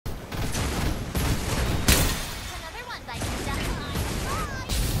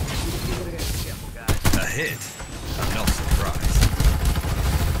hit. I'm not surprised.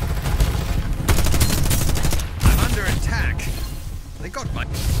 I'm under attack. They got my...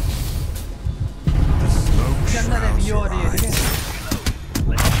 The smoke shrouds your eyes.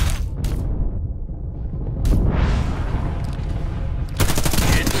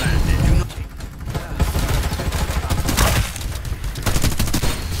 It landed.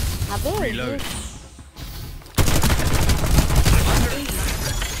 Reload.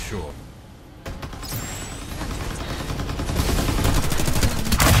 Sure.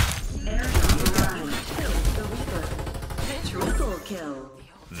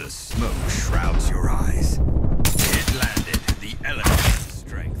 The smoke shrouds your eyes. It landed. The element of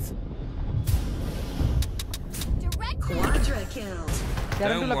strength. Quadra kill.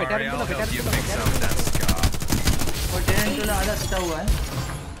 Don't worry, I'll help you fix up that scar.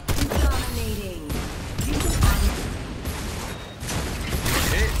 Dominating.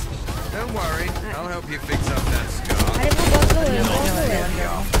 Hit. Don't worry, I'll help you fix up that scar.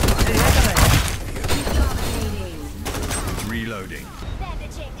 Reloading.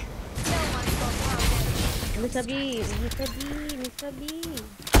 Mr. B.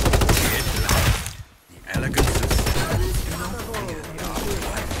 The elegance of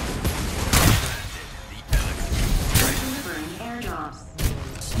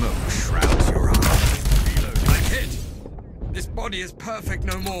smoke shrouds your eyes. Reload. I'm hit. This body is perfect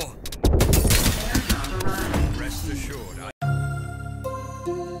no more. Rest assured.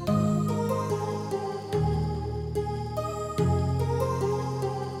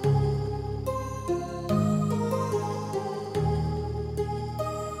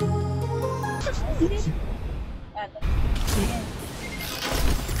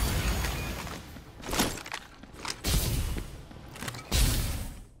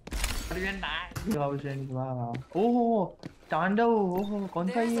 ओहो तांडव ओहो कौन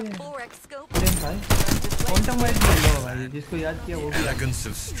सा ये plane भाई quantum wise ले लो भाई जिसको याद किया वो भी Elegance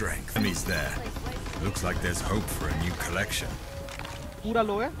of strength. Enemies there. Looks like there's hope for a new collection. पूरा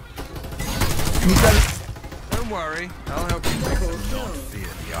लो है Don't worry, I'll help you fix it. Don't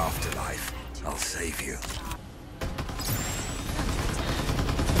fear the afterlife. I'll save you.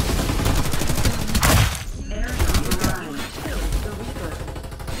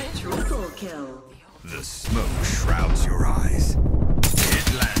 Triple kill. The smoke shrouds your eyes.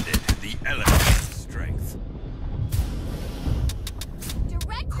 It landed. The element of strength.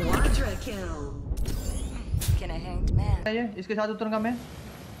 Quadra kill. Can a hanged man? ये इसके साथ उतरूंगा मैं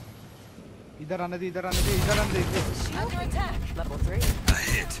इधर आने दे Under attack. Level 3. A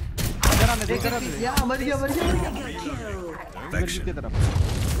hit. इधर आने दे या मर गया की तरफ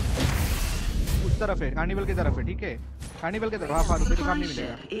उस तरफ है कार्निवल की तरफ है ठीक है कार्निवल की तरफ फारूक तेरे काम नहीं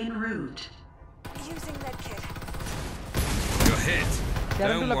मिलेगा Using that kit. You're hit.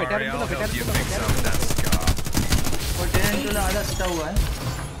 Don't worry, I'll help you fix up that scar. और टेरेंटुला आधा सटा हुआ है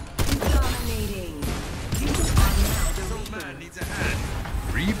Dominating. Old man needs a hand.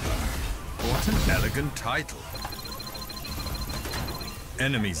 Reaper. What an elegant title.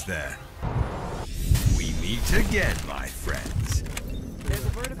 Enemies there. We meet again, my friends. There's a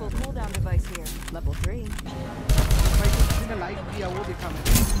vertical cooldown device here. Level 3. भाई किसी ने like किया वो देखा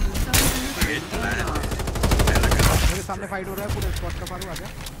मैंने It landed. Elegant. मेरे सामने फाइट हो रहा है पूरे स्क्वाड का फारूक आ गया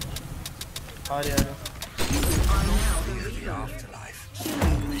आ यार The afterlife.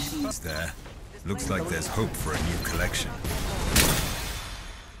 It's there. Looks like there's hope for a new collection.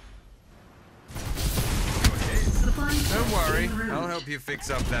 Don't worry, I'll help you fix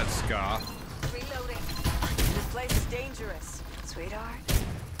up that scar. Reloading. This place is dangerous. Sweetheart.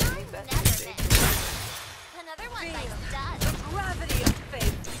 You better stay clear. Another one bites dust. The gravity of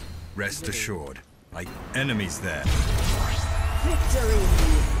fate. Rest assured. Like enemies there. Victory.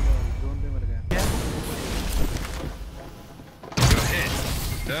 Zone पे मर गया You're hit.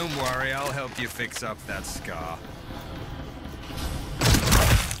 Don't worry, I'll help you fix up that scar.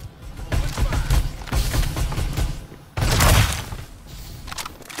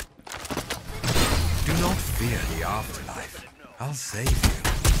 Do not fear the afterlife. I'll save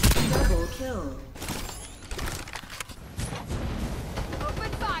you. Double kill.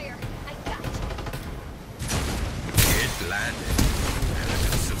 Open fire. I got you. It landed.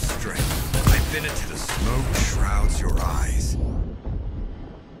 Elegance of strength. Divinity. The smoke shrouds your eyes.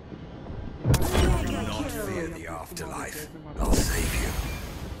 Do not fear the afterlife. I'll save you.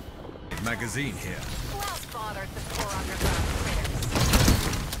 Magazine here. Who else bothered the poor underground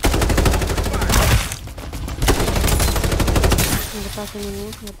critters?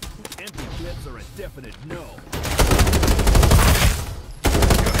 Empty clips are a definite no.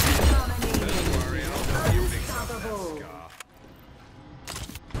 Don't worry, I'll help you fix up that scar.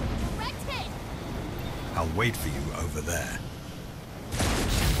 Direct hit. They'll wait for you over there. I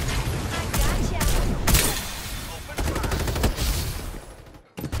gotcha.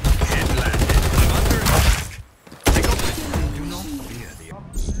 Hit landed. I'm under attack. They got me. Do not fear the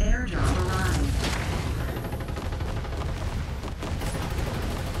Airdrop arrived.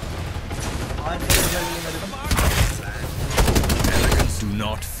 elegance. Do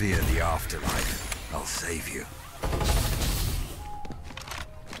not fear the afterlife. I'll save you.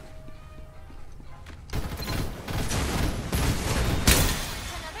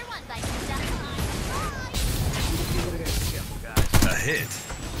 Another one bites the dust. A hit?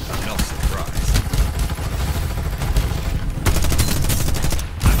 I'm not surprised.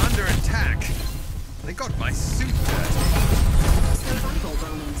 I'm under attack. They got my suit dirty. Survival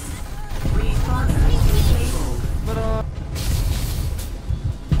bonus. Respawner disabled.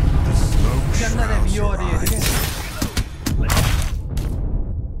 The smoke अंदर है shrouds view your हो रही है ठीक eyes. है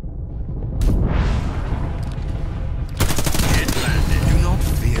Hit landed. Do not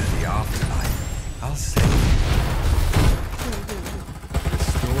fear the afterlife. I'll save you.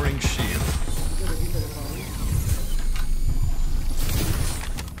 Restoring shield.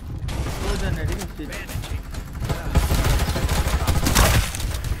 दो जन है ठीक है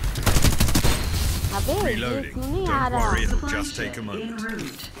अबे ये Reloading. क्यों नहीं आ Don't रहा? worry, it'll just Supply take a ship en moment.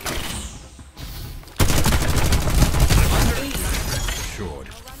 route. Assured,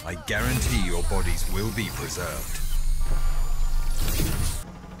 I guarantee your bodies will be preserved.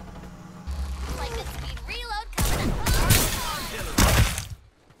 Like a speed reload coming up.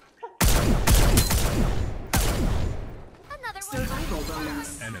 Another one. Survival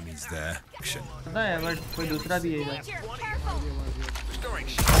bonus. Enemies there. Action. पता है but कोई दूसरा भी है इधर Careful.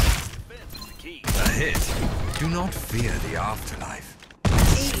 A hit. Do not fear the afterlife.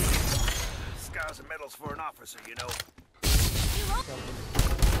 Scars and medals for an officer, you know.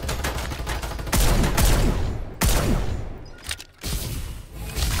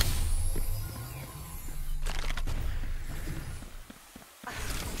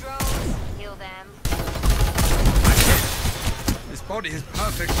 Drones. Heal them. This body is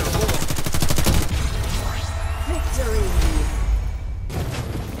perfect for war. Victory.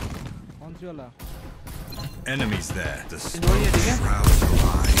 कौन सी वाला? Enemies there. The वही smoke है ठीक है shrouds your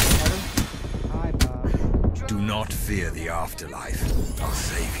eyes. हाय बाप. Do not fear the afterlife. I'll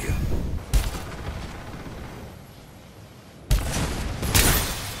save you.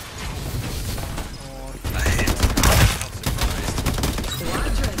 A hit. Not surprised.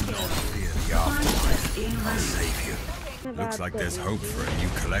 Quadra Do kill. not fear the afterlife. En I'll route. save you. मैं Looks बात like कर there's रही hope थी. for a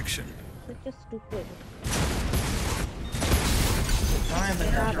new collection. Such a stupid. कहाँ है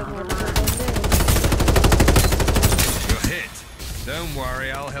बंदा यहाँ पे मेरे को बंदे. You're hit. Don't worry,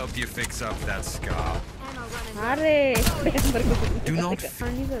 I'll help you fix up that scar. Ammo running. अरे एम्बर को Do not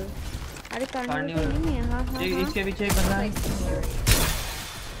कार्निवल. अरे कार्निवल कार्निवल। नहीं है. हाँ हाँ एक हाँ. इसके पीछे एक बंदा है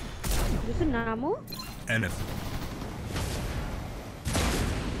जिसका नाम हो? Enemy.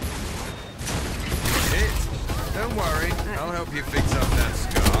 Hit. Don't worry, I'll help you fix up that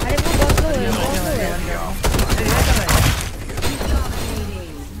scar. अरे वो बहुत लो है. बहुत लो है. The afterlife. अरे ये कर रहा है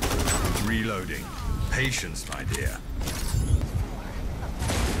Dominating. Reloading. Patience, my dear.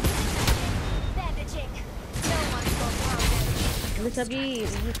 Bandaging. No one's going to bandaging.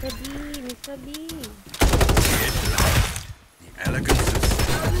 Mister B. Hit land. The elegance of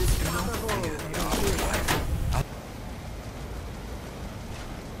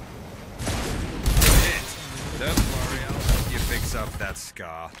hit. Don't worry, I'll help you fix up that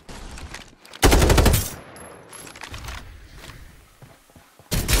scar.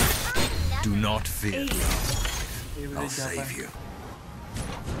 Do not fear. I'll save you.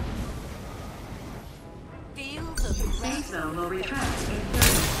 Feel the Safe zone will retract in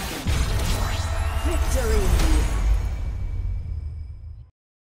 30 seconds.